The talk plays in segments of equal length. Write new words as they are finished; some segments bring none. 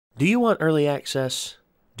Do you want early access?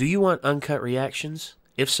 Do you want uncut reactions?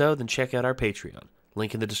 If so, then check out our Patreon.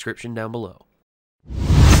 Link in the description down below.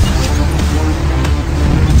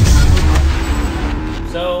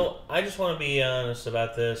 So, I just want to be honest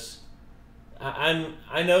about this.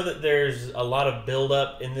 I know that there's a lot of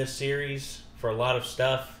build-up in this series for a lot of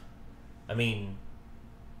stuff. I mean,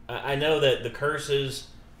 I know that the curses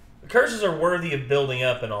are worthy of building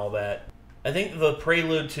up and all that. I think the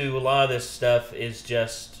prelude to a lot of this stuff is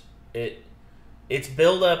just its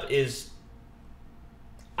build-up is,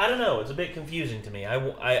 I don't know, it's a bit confusing to me.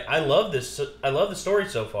 I love this. I love the story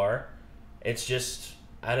so far. It's just,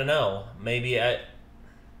 I don't know. Maybe I'm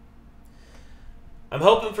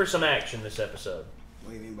hoping for some action this episode.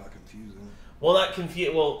 What do you mean by confusing? Well, not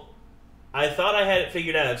confused. Well, I thought I had it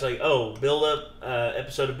figured out. It's like, oh, build up,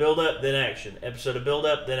 episode of build up, then action. Episode of build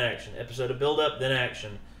up, then action. Episode of build up, then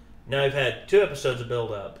action. Now I've had 2 episodes of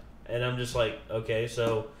build up, and I'm just like, okay,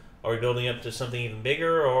 so are we building up to something even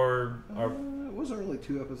bigger, or it wasn't really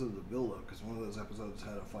 2 episodes of build up because one of those episodes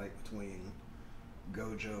had a fight between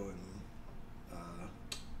Gojo and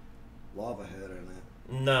Lava Head in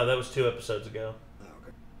it. No, that was 2 episodes ago. Oh,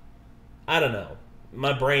 okay. I don't know.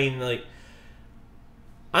 My brain, like,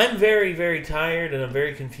 I'm very, very tired, and I'm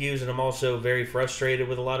very confused, and I'm also very frustrated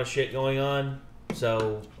with a lot of shit going on.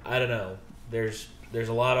 So I don't know. There's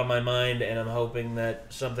a lot on my mind, and I'm hoping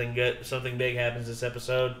that something big happens this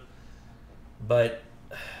episode. But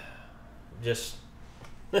just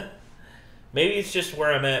maybe it's just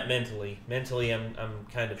where I'm at mentally. Mentally, I'm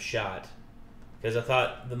kind of shot because I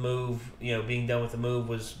thought the move, being done with the move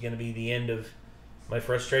was going to be the end of my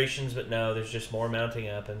frustrations, but no, there's just more mounting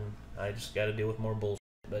up, and I just got to deal with more bullshit.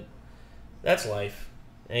 But that's life.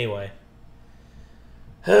 Anyway,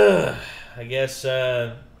 I guess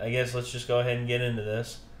let's just go ahead and get into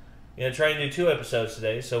this. I'm gonna try and do 2 episodes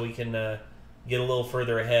today, so we can get a little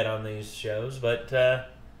further ahead on these shows. But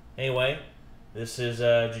anyway, this is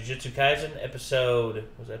Jujutsu Kaisen episode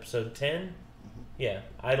 10? Mm-hmm. Yeah,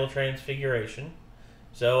 Idol Transfiguration.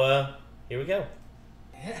 So here we go.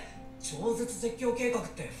 超絶絶叫計画っ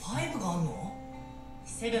て5があんの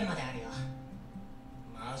 ?7 まであるよ。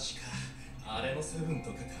マジか。あれの7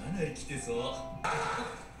とかかなり来てそう。あ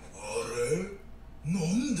れ？な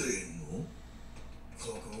んでいんの？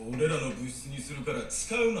ここ俺らの部室にするから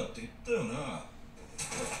使うなって言ったよな。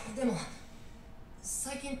でも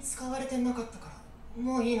最近使われてなかったから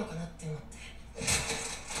もういいのかなって思って。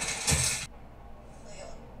いや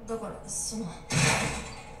だからその。いい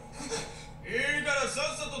からさ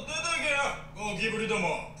っさと出てけよ、ゴキブリど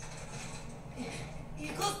も。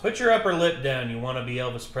Put your upper lip down, you wanna be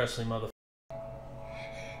Elvis Presley, motherfucker.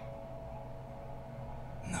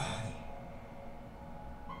 何？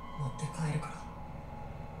持って帰るから。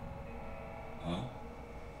あ？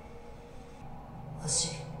足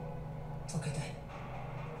溶けて。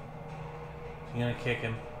You're gonna kick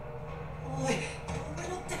him. おい、俺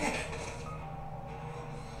のって。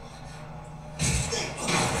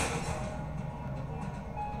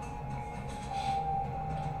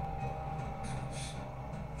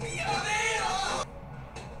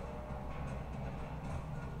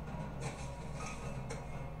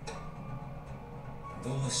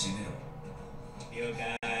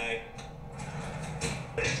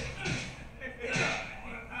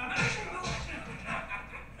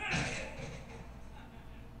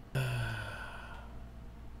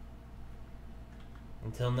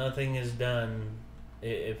Until nothing is done,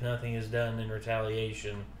 if nothing is done in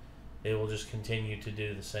retaliation, it will just continue to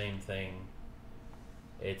do the same thing.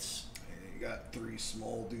 It's... You got 3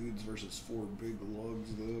 small dudes versus 4 big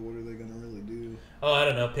lugs, though. What are they going to really do? Oh, I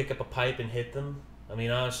don't know. Pick up a pipe and hit them. I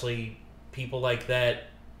mean, honestly, people like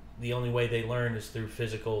that, the only way they learn is through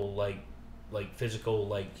physical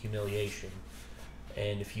humiliation.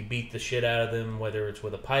 And if you beat the shit out of them, whether it's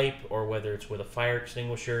with a pipe or whether it's with a fire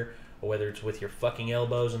extinguisher or whether it's with your fucking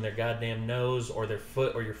elbows in their goddamn nose or their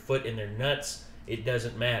foot or your foot in their nuts, it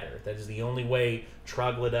doesn't matter. That is the only way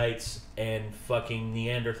troglodytes and fucking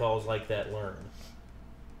Neanderthals like that learn.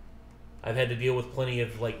 I've had to deal with plenty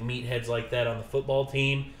of meatheads like that on the football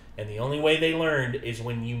team, and the only way they learned is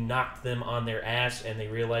when you knocked them on their ass and they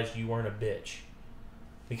realized you weren't a bitch.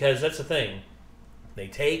 Because that's the thing. They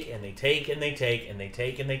take and they take and they take and they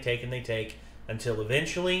take and they take and they take until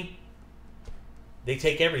eventually they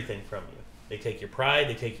take everything from you. They take your pride,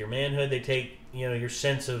 they take your manhood, they take your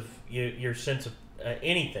sense of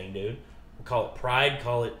anything, dude. Call it pride,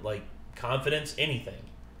 call it confidence, anything.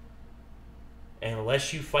 And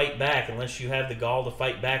unless you fight back, unless you have the gall to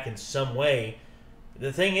fight back in some way,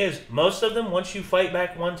 the thing is, most of them, once you fight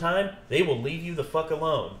back one time, they will leave you the fuck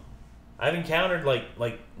alone. I've encountered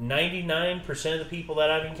like 99% of the people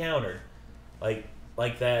that I've encountered, like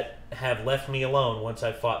that have left me alone once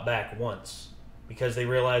I fought back once because they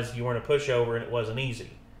realized you weren't a pushover and it wasn't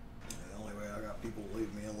easy. Yeah, the only way I got people to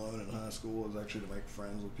leave me alone in high school was actually to make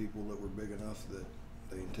friends with people that were big enough that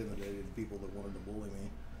they intimidated people that wanted to bully me.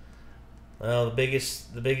 Well, the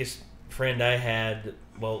biggest friend I had,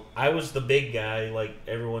 well, I was the big guy. Like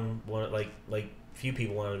everyone wanted, like few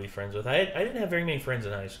people wanted to be friends with. I didn't have very many friends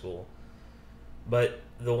in high school, but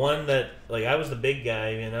the one that I was the big guy,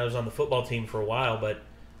 and I was on the football team for a while, but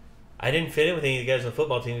I didn't fit in with any of the guys on the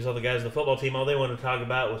football team because all the guys on the football team, all they wanted to talk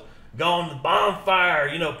about was going to the bonfire,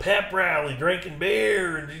 pep rally, drinking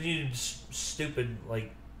beer, and stupid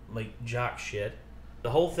like jock shit. The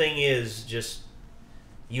whole thing is just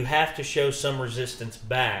you have to show some resistance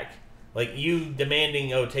back. Like you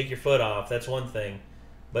demanding, oh, take your foot off, that's one thing,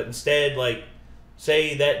 but instead,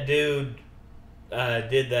 say that dude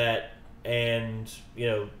did that and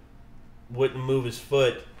wouldn't move his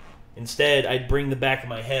foot. Instead, I'd bring the back of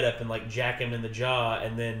my head up and jack him in the jaw,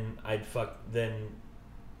 and then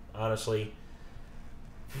honestly,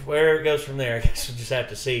 where it goes from there, I guess we'll just have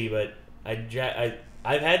to see. But I've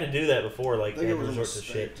had to do that before, I think it was a resort to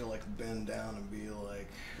mistake shit. to bend down and be like,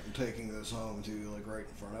 I'm taking this home to right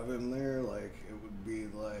in front of him there. It would be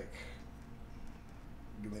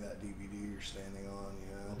give me that DVD you're standing on,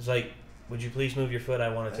 It's like, would you please move your foot? I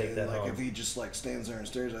want to take that home. If he just stands there and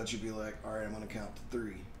stares at you, be like, all right, I'm gonna count to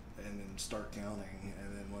 3, and then start counting,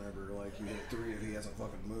 and then whenever you hit 3, if he hasn't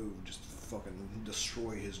fucking moved, just fucking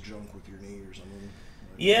destroy his junk with your knee or something.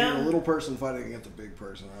 Yeah, you're a little person fighting against a big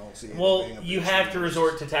person. I don't see. Well, you have to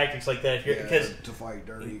resort to tactics like that because to fight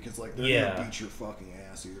dirty, because they're gonna beat your fucking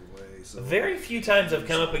ass either way. So very few times I've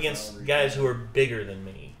come up against guys who are bigger than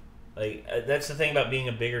me. That's the thing about being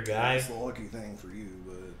a bigger guy. That's the lucky thing for you,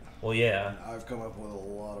 but well, yeah, I've come up with a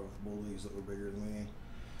lot of bullies that were bigger than me.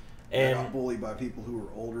 And I got bullied by people who were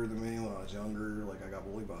older than me when I was younger. I got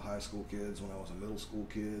bullied by high school kids when I was a middle school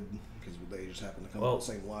kid because they just happened to come to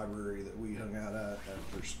the same library that we hung out at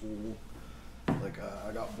after school.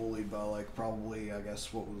 I got bullied by probably, I guess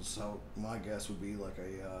my guess would be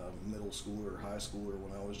a middle schooler or high schooler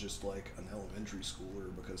when I was just an elementary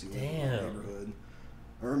schooler because he lived in the neighborhood.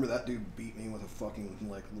 I remember that dude beat me with a fucking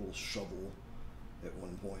little shovel at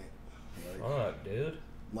one point. Fuck, dude.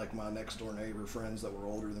 My next door neighbor friends that were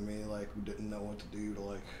older than me, who didn't know what to do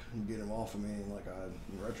to get him off of me. And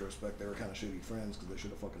in retrospect, they were kind of shitty friends because they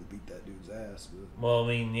should have fucking beat that dude's ass. But, well, I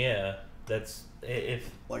mean, yeah, that's if.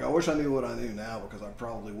 I wish I knew what I knew now because I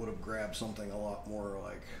probably would have grabbed something a lot more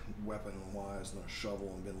weapon wise than a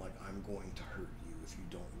shovel and been like, I'm going to hurt you if you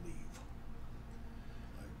don't leave.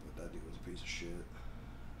 But that dude was a piece of shit,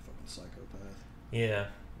 fucking psychopath. Yeah,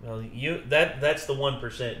 well, that's the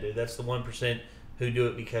 1%, dude. That's the 1%. Who do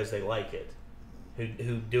it because they like it,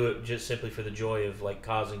 who do it just simply for the joy of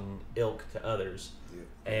causing ilk to others,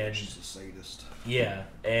 and just a sadist. Yeah,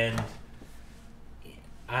 and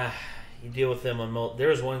you deal with them on. There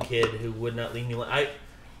was one kid who would not leave me alone.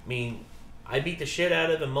 I beat the shit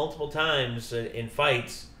out of him multiple times in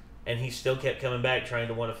fights, and he still kept coming back trying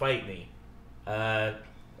to want to fight me.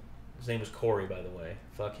 His name was Corey, by the way.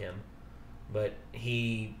 Fuck him. But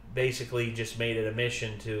he basically just made it a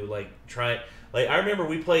mission to try. I remember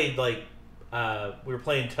we played we were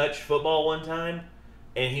playing touch football one time,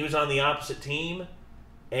 and he was on the opposite team,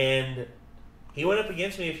 and he went up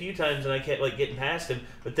against me a few times, and I kept getting past him.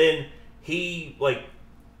 But then he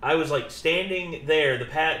I was standing there.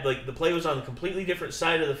 The play was on a completely different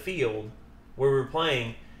side of the field where we were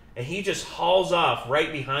playing, and he just hauls off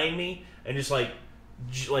right behind me and just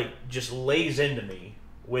lays into me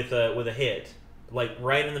with a hit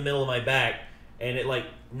right in the middle of my back, and it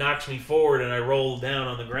knocks me forward, and I roll down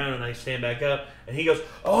on the ground, and I stand back up, and he goes,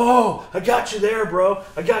 "Oh, I got you there, bro.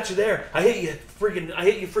 I got you there. I hit you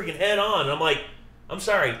freaking head on." And I'm like, "I'm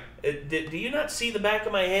sorry. Do you not see the back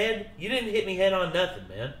of my head? You didn't hit me head on nothing,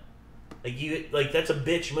 man. That's a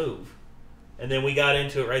bitch move." And then we got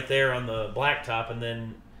into it right there on the blacktop, and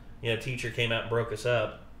then teacher came out and broke us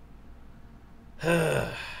up.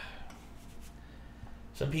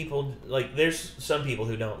 Some people there's some people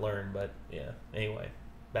who don't learn, but yeah. Anyway,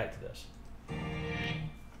 back to this.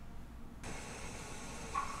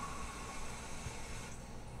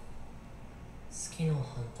 好きの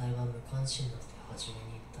反対は無関心だって初めに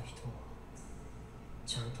言った人は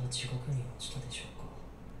ちゃんと地獄に落ちたでしょ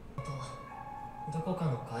うか。どこか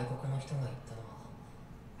の外国の人が言ったの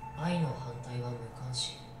は愛の反対は無関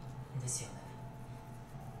心ですよね。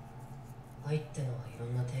愛ってのはいろ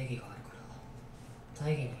んな定義があるから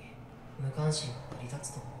大義に無関心が成り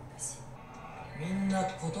立つと思うんです。みんな言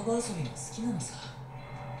葉遊びが好きなのさ。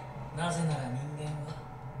なぜなら人間は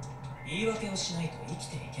言い訳をしないと生き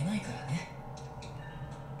ていけないからね。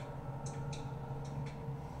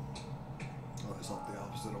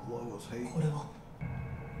これは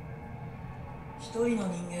一人の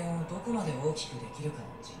人間をどこまで大きくできるかの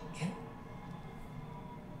実験。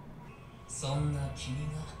そんな君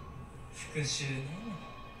が復讐ね。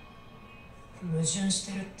矛盾し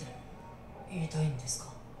てるって言いたいんです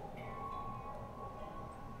か？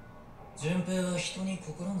順平は人に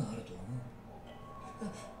心があると思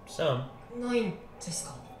う。ないんです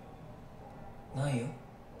か？ないよ。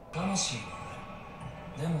魂があ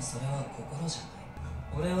る。でもそれは心じゃない。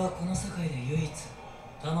俺はこの世界で唯一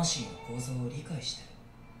魂の構造を理解してる。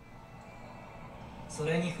そ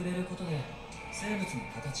れに触れることで生物の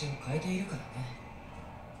形を変えているからね。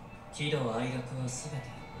喜怒哀楽は全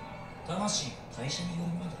て魂の代謝によ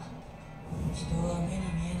るものだ。人は目に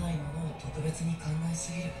見えないものを特別に考え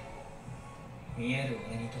すぎる。見える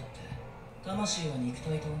俺にとって魂は肉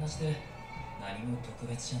体と同じで何も特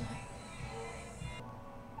別じゃない。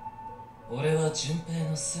俺は順平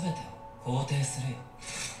の全てを肯定するよ。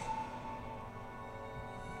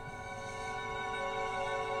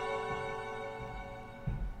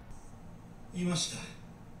いました。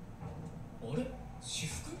あれ？私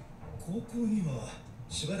服？高校には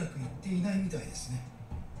しばらく行っていないみたいですね。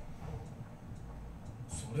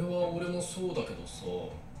それは俺もそうだけどさ、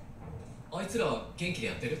あいつら元気で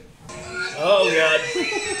やってる？ Oh god.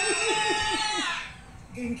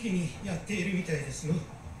 元気にやっているみたいですよ。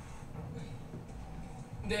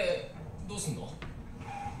で、どうすんの？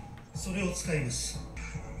それを使います。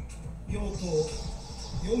用途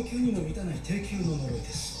4級にも満たない低級の呪いで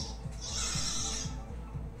す。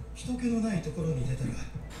人気のないところに出たら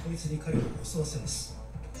こいつに彼を襲わせます。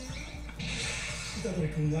虎杖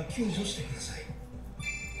君が救助してください。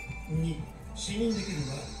2、死認できる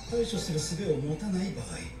が対処する術を持たない場合、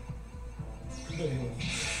同様に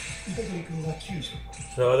虎杖君が救助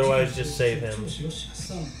So otherwise just save him. 聴取をしま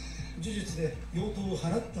す。3、呪術で用途を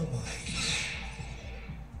払った場合、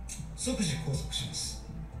即時拘束します。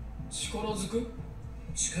力ずく？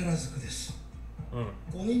力ずくです。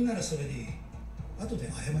5人ならそれでいい。後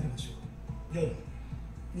で謝りましょう。4、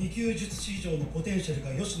2級術師以上のポテンシャル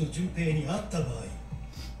が吉野順平にあった場合、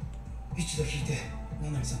一度引いて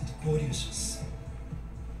七海さんと合流します。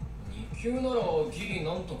2級ならギリ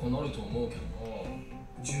なんとかなると思うけどな。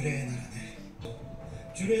呪霊ならね。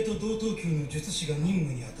呪霊と同等級の術師が任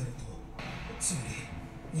務に当たると、つま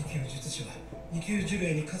り2級術師は2級呪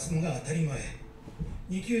霊に勝つのが当たり前。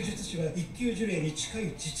2級術師は1級呪霊に近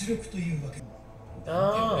い実力というわけ。俺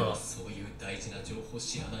はそういう大事な情報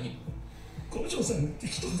知らないの。校長さん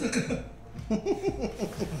適当だから。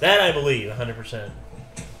That I believe 100%.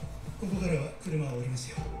 ここからは車を降りま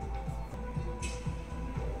すよ。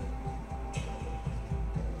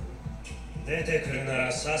出てくるな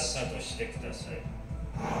らさっさとしてください。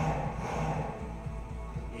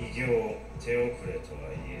異形手遅れとは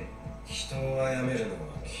いえ、人を殺めるのは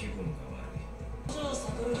気分が悪い。じゃあ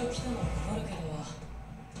悟が来たのは困るけど、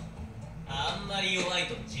あんまり弱い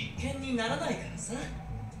と実験にならないからさ。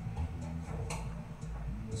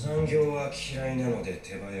残業は嫌いなので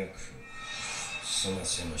手早く済ま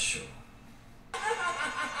せましょう。ぶっ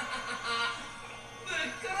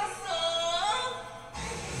殺そ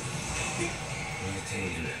う。似て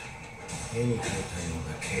いる。絵に描いたよう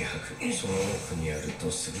な軽薄、その奥にあるど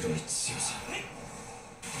す黒い強さ。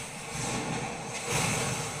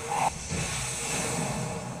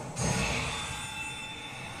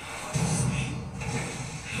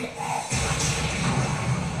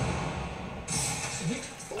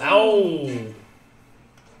Ow! You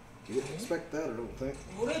didn't expect that, I don't think.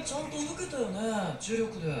 俺ちゃんと受けたよね、呪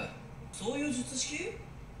力で。そういう術式？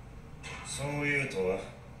そういうとは、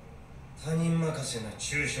他人任せな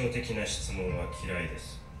抽象的な質問は嫌いで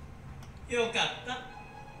す。よかっ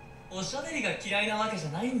た。おしゃべりが嫌いなわけじゃ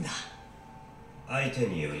ないんだ。相手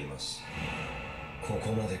によります。こ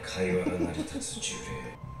こまで会話が成り立つ呪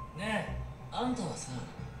霊。ねえ、あんたはさ、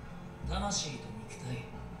魂と肉体、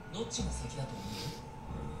どっちが先だと思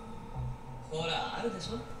う？ほら、あるでし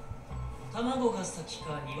ょ？卵が先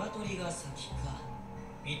か鶏が先か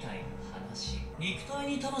みたいな話。肉体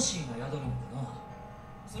に魂が宿るのかな、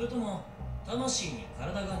それとも魂に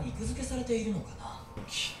体が肉付けされているのかな。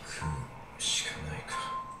聞くしかないか。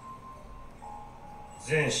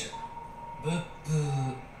前者。ブッブ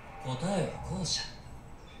ー。答えは後者。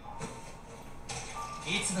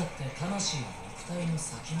いつだって魂は肉体の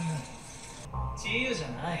先にある。自由じゃ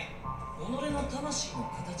ない。己の魂の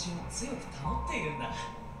形を強く保っているんだ。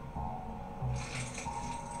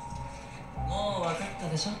もう分かった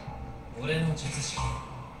でしょ、俺の術式。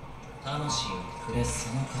魂に触れそ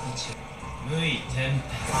の形を無意転変。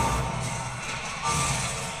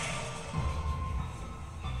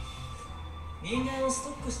人間をスト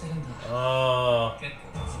ックしてるんだ。ああ。結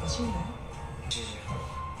構難しいんだよ。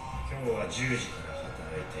今日は10時から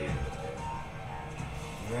働いているので、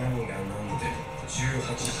何が何で18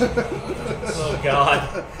時から働いている。Oh God.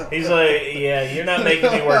 He's like, yeah, you're not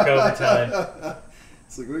making me work overtime.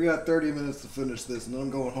 It's like, we got 30 minutes to finish this, and then I'm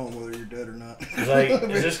going home whether you're dead or not. He's like,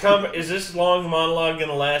 is this long monologue going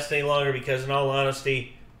to last any longer? Because in all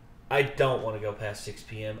honesty, I don't want to go past 6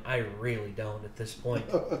 p.m. I really don't at this point.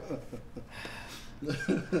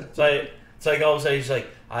 It's like all of a sudden he's like,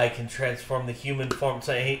 I can transform the human form.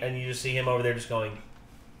 And you just see him over there just going,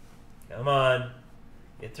 come on,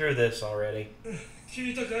 get through this already.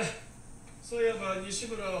 聞いたか。そういえば西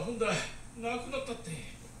村は本題亡くなったって。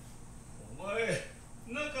お前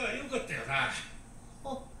仲良かったよな。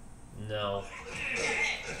No.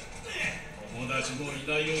 友達もい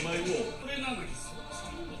ないお前を俺なのにそう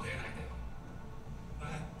するのでな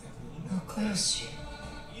い。仲良し。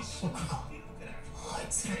僕があい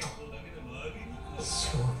つらと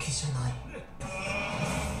正気じゃない。ど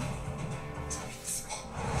い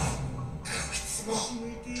つも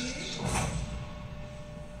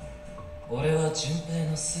俺は順平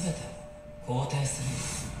のすべてを肯定する。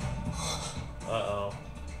Uh-oh.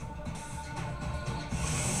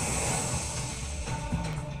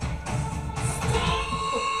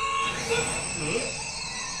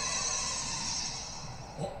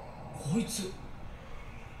 こいつ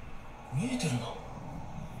見えてるな。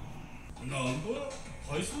なんだ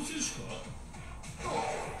配送選手か。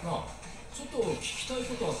なあ、ちょっと聞きたい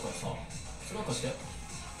ことあったらさ、それは貸して。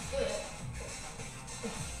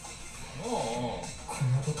この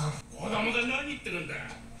ボタン。子供が何言ってるんだ。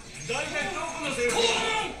大体どこのセリフ。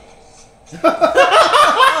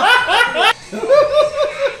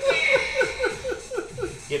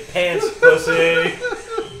Get pants, pussy.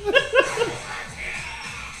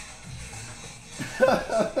 なん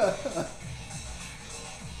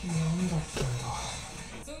だったんだ。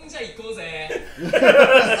そんじゃ行こうぜ。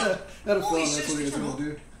Had a feeling that's what he was gonna do.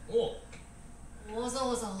 わざ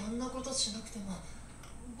わざあんなことしなくても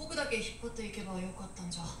僕だけ引っ張っていけばよかった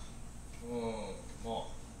んじゃ。まあ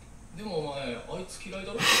でもお前あいつ嫌い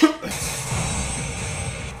だろ。よく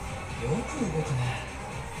動くね。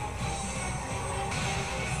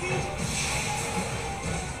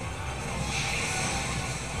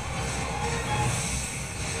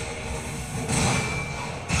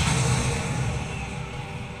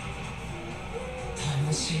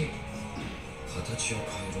楽しい。形を変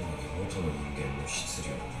えるのに元の人間の質量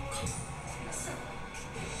がかな。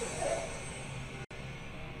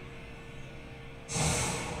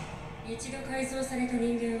一度改造された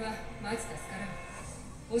人間はまず助から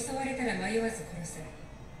ん。襲われたら迷わず殺す。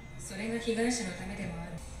それが被害者のためでもあ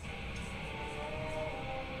る。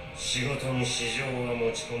仕事に市場は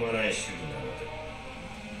持ち込まない主義なので。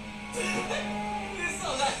嘘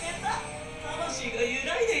が下手。魂が揺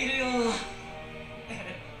らいでいるよ。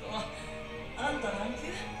あんた何級？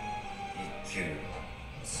一級。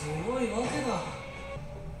すごいわけだ。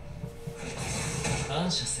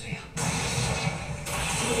感謝するよ。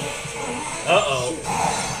Uh-oh.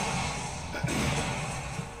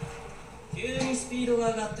 急にスピードが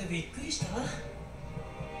上がってびっくりした。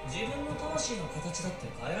自分の魂の形だって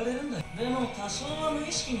変えられるんだよ。でも多少は無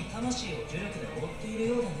意識に魂を呪力で覆っている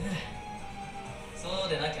ようだね。そう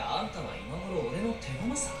でなきゃあんたは今頃俺の手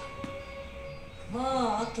駒さ。ま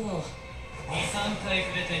ああと2、3回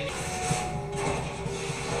触れてみ。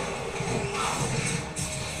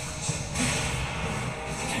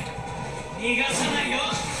逃がさないよ。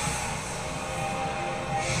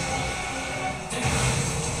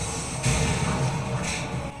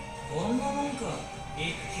こんなもんか、一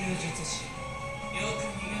級術師。よく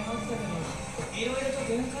逃げ回ったけど、いろいろと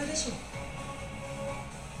限界でしょ。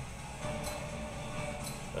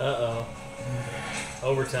Uh-oh.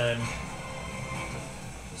 Overtime.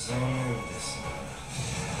 残念ですが。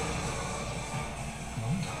な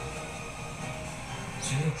んだ。重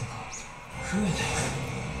力が増えていく。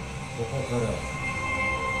ここから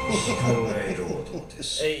時間外労働で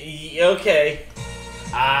す。Okay.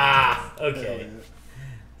 Okay.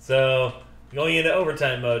 So, going into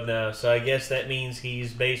overtime mode now. So I guess that means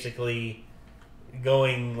he's basically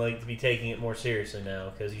going, like, to be taking it more seriously now.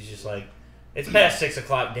 Because he's just like, it's past 6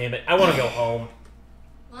 o'clock, damn it. I want to go home.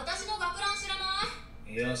 私の学ラン知らな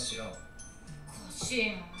い？いや、知らん。おかし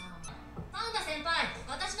いな。パンダ先輩、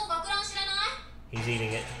私の学ラン知らない？ He's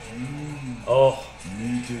eating it. Oh.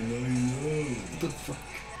 見てないな。どこ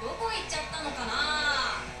行っちゃったのかな。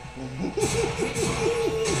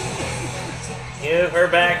Give her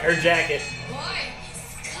back her jacket. おい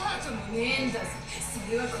スカートもねえんだぞ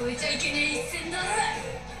それは超えちゃいけねえ一線だろ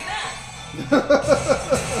こ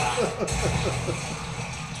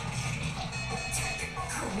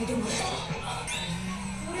れでもこ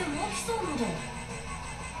れマキさんのだ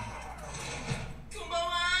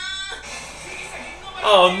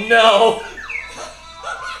Oh no!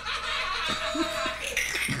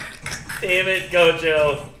 Damn it,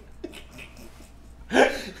 Gojo.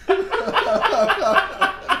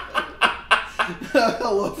 I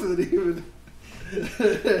love that even.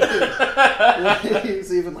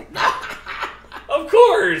 He's even like. Of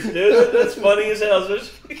course, dude. That's funny as hell.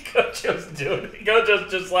 Gojo's doing it.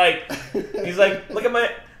 Gojo's just like, he's like, look at my.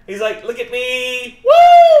 He's like, look at me.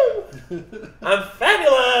 Woo! I'm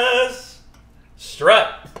fabulous.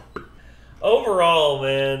 Strut. Overall,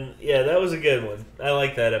 man, yeah, that was a good one. I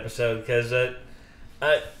like that episode because the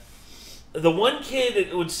one kid,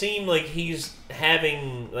 it would seem like he's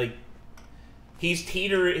having like he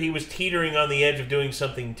was teetering on the edge of doing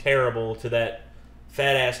something terrible to that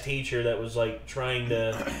fat ass teacher that was like trying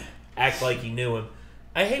to act like he knew him.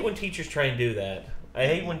 I hate when teachers try and do that. I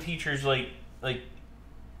hate when teachers like I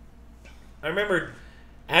remember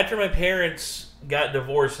after my parents got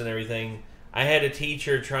divorced and everything, I had a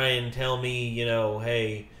teacher try and tell me, you know,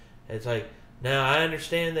 hey, it's like, now I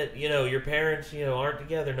understand that, you know, your parents, you know, aren't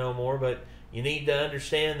together no more, but you need to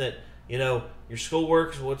understand that, you know, your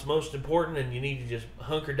schoolwork is what's most important and you need to just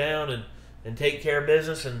hunker down and take care of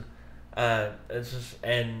business. And it's just,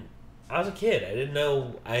 and I was a kid. I didn't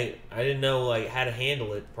know like how to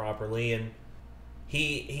handle it properly. And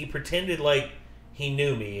he pretended like he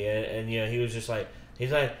knew me. And you know, he was just like,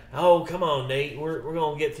 he's like, oh, come on, Nate. We're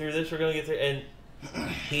going to get through this. We're going to get through.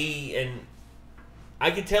 And I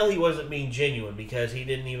could tell he wasn't being genuine because he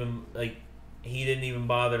didn't even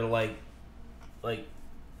bother to like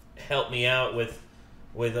help me out with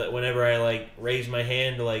whenever I like raised my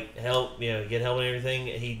hand to like help, you know, get help and everything.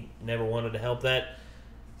 He never wanted to help that.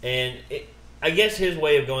 And I guess his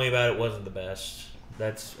way of going about it wasn't the best.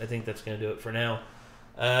 I think that's going to do it for now.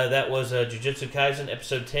 That was Jujutsu Kaisen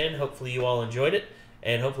episode 10. Hopefully you all enjoyed it.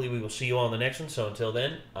 And hopefully we will see you all in the next one. So until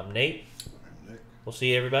then, I'm Nate. I'm Nick. We'll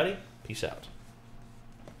see you, everybody. Peace out.